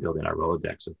constantly building our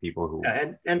Rolodex of people who.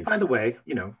 And by the way,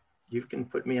 you can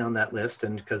put me on that list,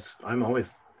 and because I'm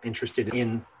always interested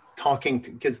in talking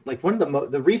to, because one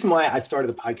of the reason why I started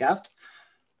the podcast,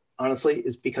 honestly,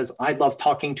 is because I love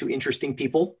talking to interesting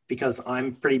people, because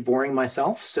I'm pretty boring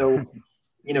myself. So,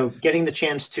 getting the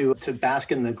chance to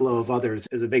bask in the glow of others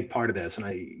is a big part of this.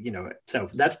 And so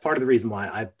that's part of the reason why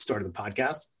I started the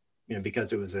podcast.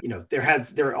 because it was,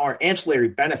 there are ancillary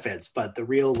benefits, but the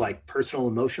real like personal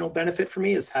emotional benefit for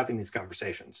me is having these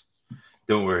conversations.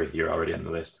 Don't worry, you're already on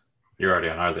the list. You're already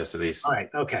on our list at least. All right.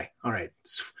 Okay. All right.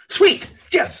 Sweet.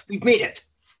 Yes, we've made it.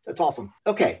 That's awesome.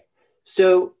 Okay.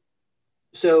 So,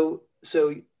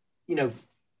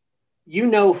 you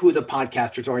know who the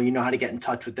podcasters are, you know how to get in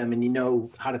touch with them, and you know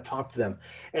how to talk to them.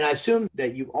 And I assume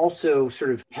that you also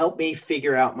sort of help me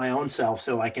figure out my own self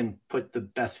so I can put the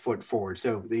best foot forward.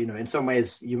 So, in some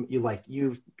ways you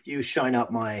shine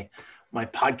up my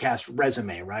podcast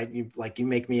resume, right? You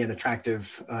make me an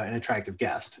attractive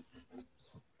guest.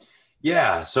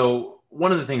 Yeah. So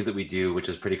one of the things that we do, which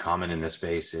is pretty common in this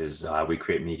space, is we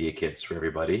create media kits for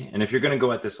everybody. And if you're going to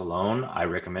go at this alone, I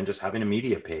recommend just having a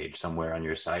media page somewhere on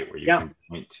your site where you can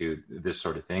point to this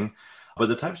sort of thing. But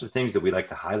the types of things that we like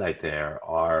to highlight there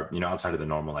are, outside of the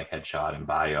normal like headshot and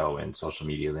bio and social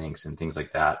media links and things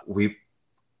like that. We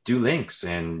do links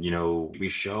and, we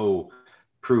show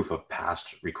proof of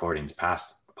past recordings,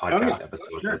 past podcast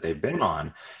episodes that they've been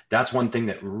on. That's one thing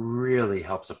that really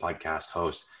helps a podcast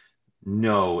host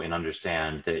know and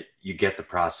understand that you get the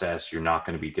process. You're not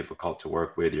going to be difficult to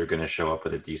work with. You're going to show up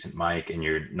with a decent mic and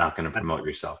you're not going to promote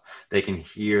yourself. They can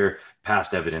hear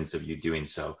past evidence of you doing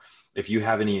so. If you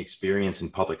have any experience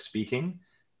in public speaking,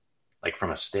 like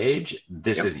from a stage,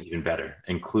 this is even better.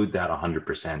 Include that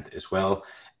 100% as well.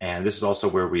 And this is also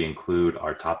where we include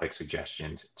our topic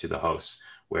suggestions to the hosts,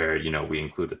 where, we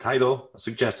include a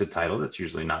suggested title that's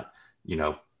usually not,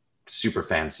 super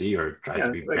fancy or try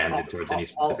to be branded towards any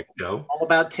specific show. All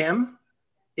About Tim?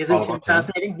 Isn't Tim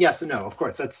fascinating? Yes and no, of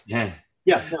course. That's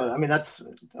that's all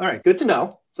right. Good to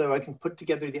know. So I can put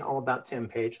together the All About Tim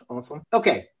page. Awesome.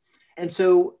 Okay. And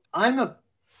so I'm a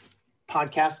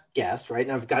podcast guest, right?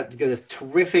 And I've got this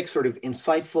terrific sort of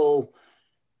insightful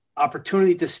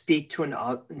opportunity to speak to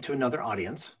another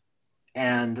audience.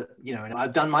 And,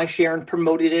 I've done my share and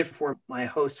promoted it for my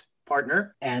host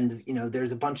partner, and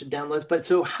there's a bunch of downloads. But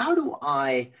so how do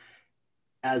I,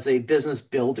 as a business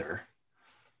builder,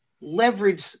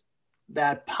 leverage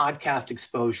that podcast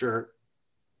exposure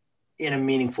in a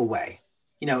meaningful way?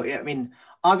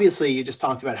 Obviously you just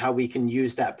talked about how we can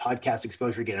use that podcast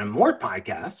exposure to get on more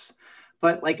podcasts,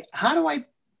 but like,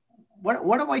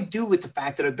 what do I do with the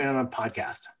fact that I've been on a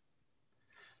podcast?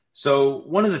 So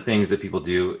one of the things that people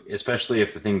do, especially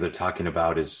if the thing they're talking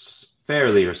about is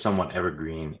fairly or somewhat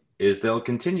evergreen, is they'll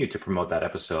continue to promote that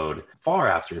episode far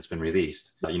after it's been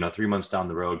released. 3 months down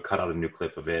the road, cut out a new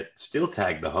clip of it, still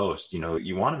tag the host.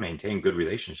 You want to maintain good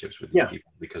relationships with these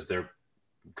people because they're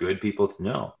good people to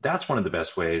know. That's one of the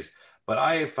best ways. But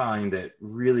I find that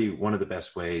really one of the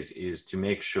best ways is to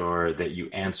make sure that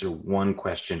you answer one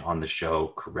question on the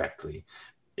show correctly.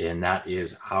 And that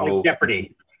is how... Like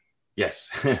Jeopardy.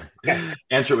 Yes. Okay.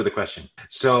 Answer it with a question.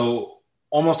 So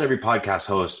almost every podcast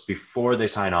host, before they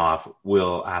sign off,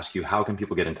 will ask you, how can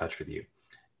people get in touch with you?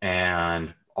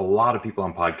 And a lot of people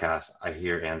on podcasts, I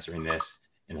hear answering this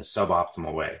in a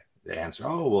suboptimal way. They answer,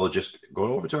 just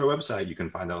go over to our website. You can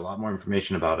find out a lot more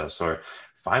information about us, or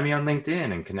find me on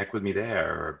LinkedIn and connect with me there,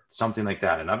 or something like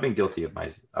that. And I've been guilty of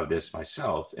this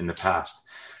myself in the past.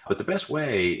 But the best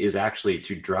way is actually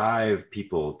to drive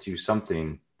people to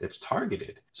something that's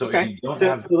targeted. So if you don't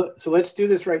have... So let's do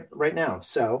this right now.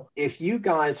 So if you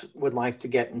guys would like to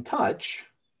get in touch,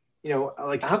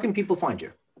 how can people find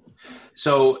you?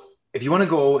 So if you want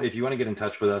to get in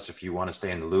touch with us, if you want to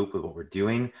stay in the loop with what we're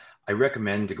doing, I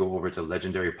recommend to go over to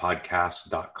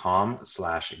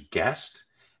legendarypodcast.com/guest.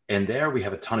 And there we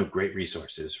have a ton of great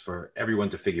resources for everyone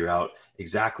to figure out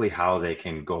exactly how they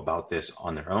can go about this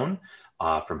on their own,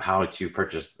 from how to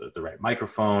purchase the right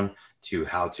microphone to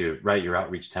how to write your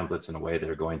outreach templates in a way that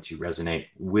are going to resonate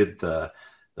with the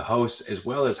host, as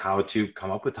well as how to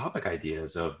come up with topic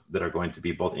ideas that are going to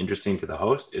be both interesting to the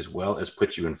host, as well as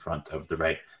put you in front of the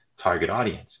right target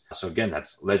audience. So again,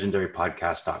 that's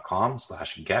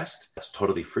legendarypodcast.com/guest. That's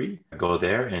totally free. Go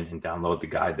there and download the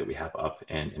guide that we have up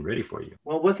and ready for you.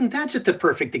 Well, wasn't that just a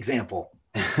perfect example?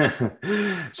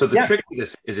 So the trick to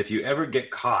this is, if you ever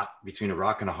get caught between a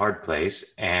rock and a hard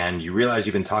place and you realize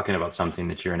you've been talking about something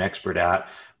that you're an expert at,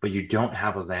 but you don't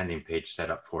have a landing page set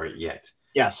up for it yet.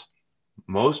 Yes.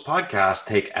 Most podcasts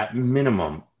take at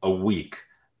minimum a week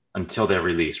until they're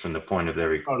released from the point of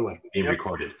their being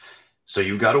recorded. So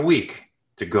you've got a week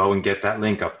to go and get that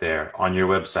link up there on your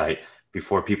website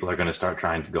before people are going to start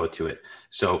trying to go to it.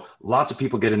 So lots of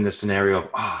people get in this scenario of,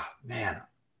 man,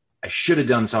 I should have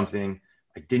done something.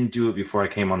 I didn't do it before I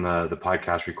came on the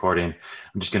podcast recording.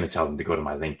 I'm just going to tell them to go to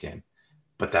my LinkedIn.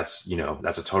 But that's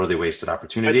a totally wasted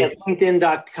opportunity.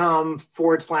 LinkedIn.com/,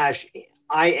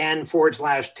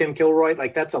 IN/Tim Kilroy.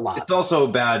 Like that's a lot. It's also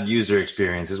a bad user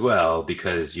experience as well,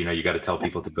 because, you got to tell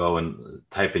people to go and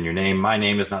type in your name. My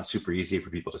name is not super easy for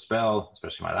people to spell,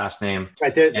 especially my last name.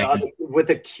 Right there, with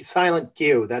a silent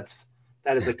Q. That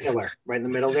is a killer right in the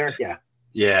middle there. Yeah.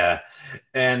 Yeah.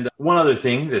 And one other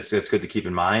thing that's good to keep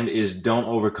in mind is don't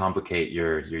overcomplicate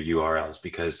your URLs,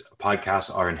 because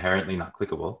podcasts are inherently not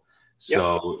clickable.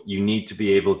 So You need to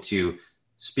be able to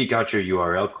speak out your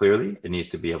URL clearly. It needs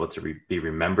to be able to be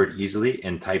remembered easily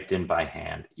and typed in by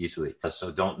hand easily.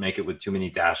 So don't make it with too many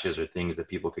dashes or things that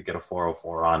people could get a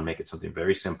 404 on. Make it something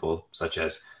very simple, such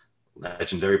as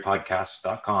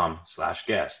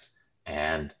legendarypodcasts.com/guest,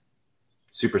 and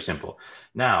super simple.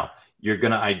 Now, you're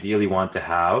going to ideally want to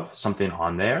have something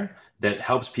on there that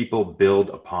helps people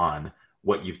build upon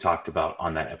what you've talked about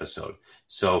on that episode.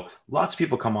 So lots of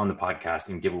people come on the podcast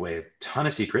and give away a ton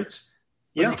of secrets.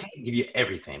 But they can't give you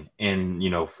everything in,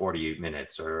 40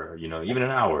 minutes, or, even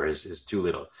an hour is too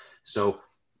little. So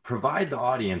provide the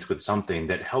audience with something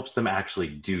that helps them actually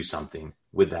do something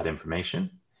with that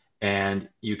information. And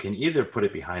you can either put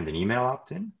it behind an email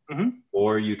opt-in,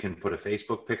 or you can put a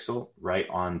Facebook pixel right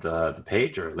on the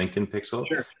page, or a LinkedIn pixel.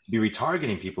 Sure. Be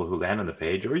retargeting people who land on the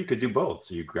page, or you could do both.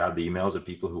 So you grab the emails of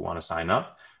people who want to sign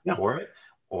up for it,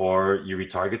 or you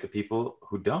retarget the people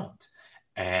who don't.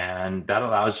 And that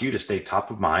allows you to stay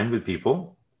top of mind with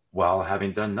people while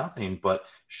having done nothing but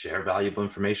share valuable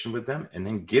information with them, and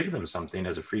then give them something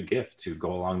as a free gift to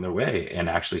go along their way and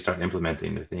actually start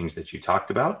implementing the things that you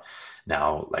talked about.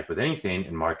 Now, like with anything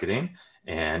in marketing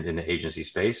and in the agency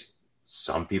space,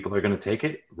 some people are going to take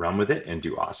it, run with it, and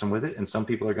do awesome with it. And some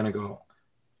people are going to go,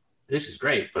 this is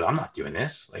great, but I'm not doing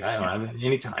this. Like, I don't have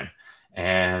any time.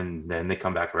 And then they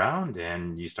come back around,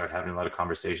 and you start having a lot of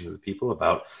conversations with people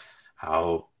about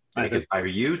how they can hire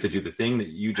you to do the thing that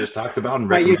you just talked about, and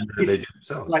recommend that they do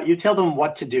themselves. Right. You tell them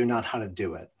what to do, not how to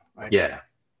do it. Right. Yeah.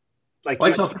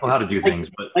 I tell people how to do things,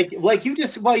 but you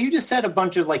just said a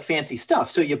bunch of fancy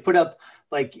stuff. So you put up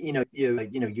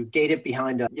you gate it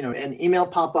behind an email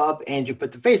pop up, and you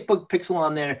put the Facebook pixel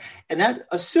on there, and that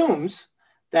assumes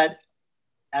that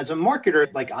as a marketer,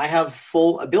 I have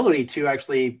full ability to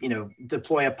actually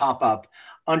deploy a pop up,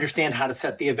 understand how to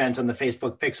set the event on the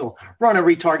Facebook pixel, run a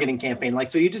retargeting campaign.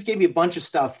 So you just gave me a bunch of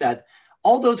stuff that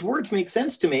all those words make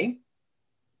sense to me,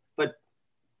 but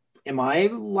am I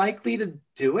likely to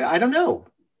do it? I don't know.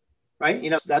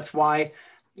 Right. That's why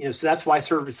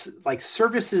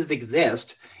services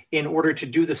exist in order to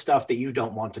do the stuff that you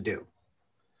don't want to do.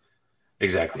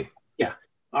 Exactly. Yeah.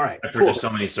 All right. I've purchased so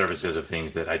many services of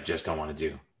things that I just don't want to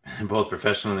do, both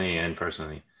professionally and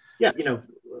personally. Yeah.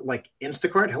 Like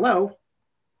Instacart. Hello.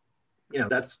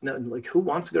 That's who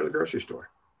wants to go to the grocery store?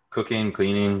 Cooking,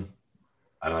 cleaning.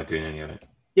 I don't like doing any of it.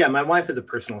 Yeah, my wife is a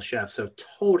personal chef, so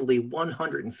totally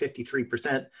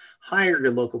 153% hire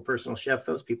your local personal chef.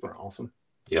 Those people are awesome.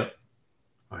 Yep.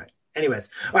 All right. Anyways,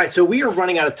 all right. So we are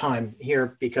running out of time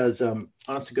here because,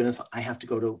 honest to goodness, I have to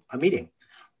go to a meeting.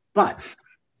 But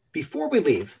before we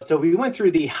leave, so we went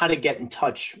through the how to get in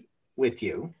touch with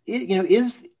you. Can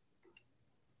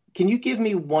you give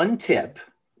me one tip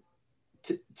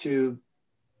to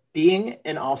being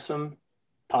an awesome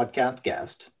podcast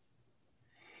guest,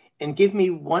 and give me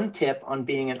one tip on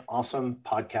being an awesome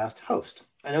podcast host?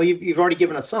 I know you've already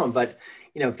given us some, but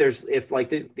if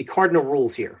the cardinal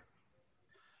rules here.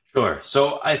 Sure.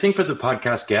 So I think for the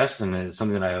podcast guests, and it's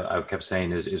something that I kept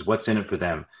saying is what's in it for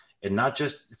them, and not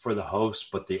just for the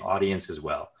host, but the audience as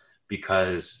well.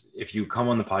 Because if you come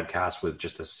on the podcast with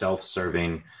just a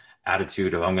self-serving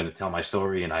attitude of, I'm going to tell my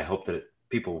story and I hope that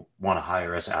people want to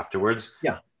hire us afterwards,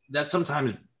 that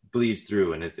sometimes bleeds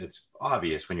through, and it's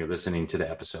obvious when you're listening to the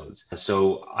episodes.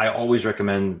 So I always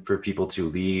recommend for people to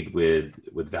lead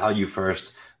with value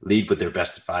first, lead with their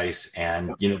best advice,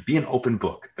 and be an open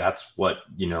book. That's what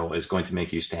is going to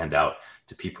make you stand out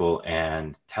to people,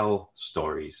 and tell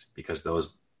stories, because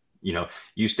those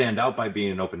you stand out by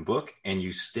being an open book, and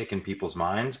you stick in people's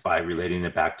minds by relating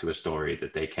it back to a story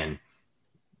that they can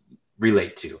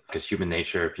relate to, because human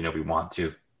nature, we want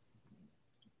to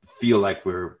feel like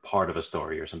we're part of a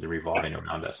story or something revolving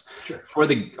around us. Sure. For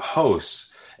the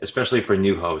hosts, especially for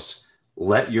new hosts,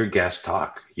 let your guests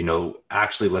talk,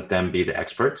 actually let them be the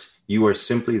experts. You are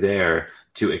simply there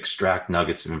to extract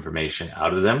nuggets of information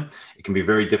out of them. It can be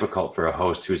very difficult for a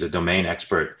host who's a domain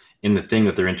expert in the thing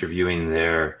that they're interviewing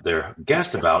their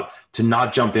guest about to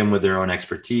not jump in with their own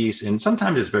expertise. And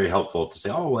sometimes it's very helpful to say,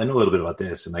 oh, I know a little bit about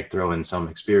this, and throw in some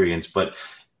experience. But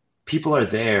people are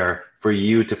there for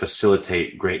you to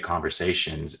facilitate great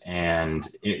conversations and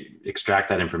extract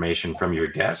that information from your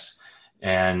guests.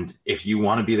 And if you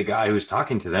want to be the guy who's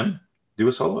talking to them, do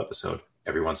a solo episode.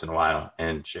 every once in a while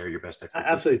and share your best expertise.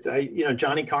 Absolutely. So,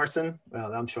 Johnny Carson,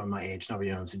 well, I'm showing my age.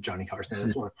 Nobody knows who Johnny Carson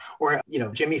is. Or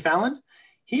Jimmy Fallon,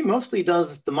 he mostly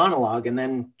does the monologue and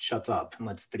then shuts up and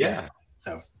lets the guest.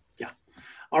 So, yeah.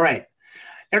 All right.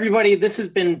 Everybody, this has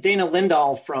been Dana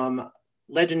Lindahl from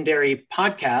Legendary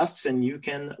Podcasts, and you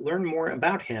can learn more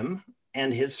about him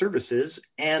and his services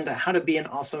and how to be an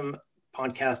awesome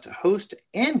podcast host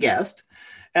and guest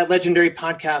at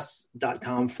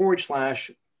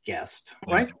legendarypodcasts.com/guest,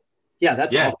 right? Yeah,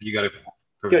 that's awesome. You got it.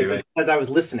 Good, right. as I was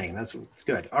listening. That's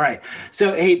good. All right.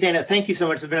 So, hey, Dana, thank you so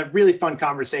much. It's been a really fun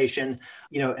conversation,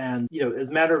 as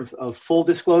a matter of full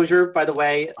disclosure, by the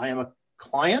way, I am a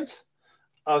client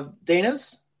of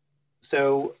Dana's.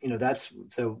 So,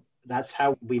 that's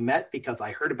how we met, because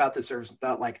I heard about the service and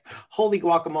thought, like, holy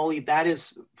guacamole, that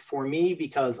is for me,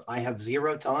 because I have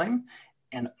zero time.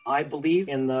 And I believe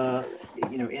in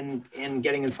in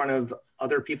getting in front of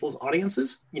other people's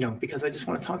audiences, because I just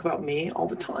want to talk about me all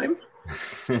the time.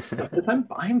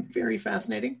 I'm very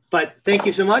fascinating. But thank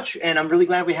you so much. And I'm really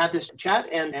glad we had this chat.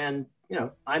 And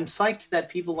I'm psyched that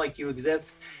people like you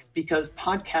exist, because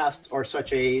podcasts are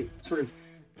such a sort of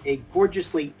a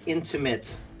gorgeously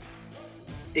intimate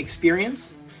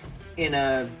experience in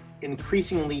a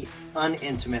increasingly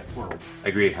unintimate world. I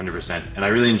agree 100%. And I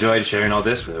really enjoyed sharing all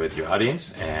this with your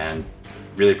audience, and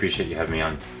really appreciate you having me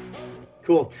on.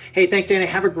 Cool. Hey, thanks, Dana.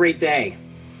 Have a great day.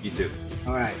 You too.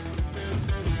 All right.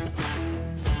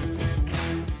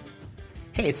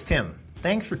 Hey, it's Tim.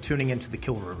 Thanks for tuning into the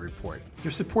Kilroy Report. Your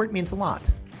support means a lot.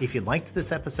 If you liked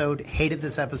this episode, hated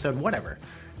this episode, whatever,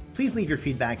 please leave your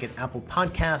feedback at Apple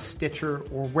Podcasts, Stitcher,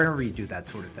 or wherever you do that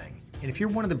sort of thing. And if you're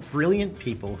one of the brilliant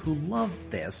people who love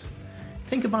this,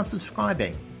 think about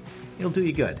subscribing. It'll do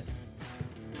you good.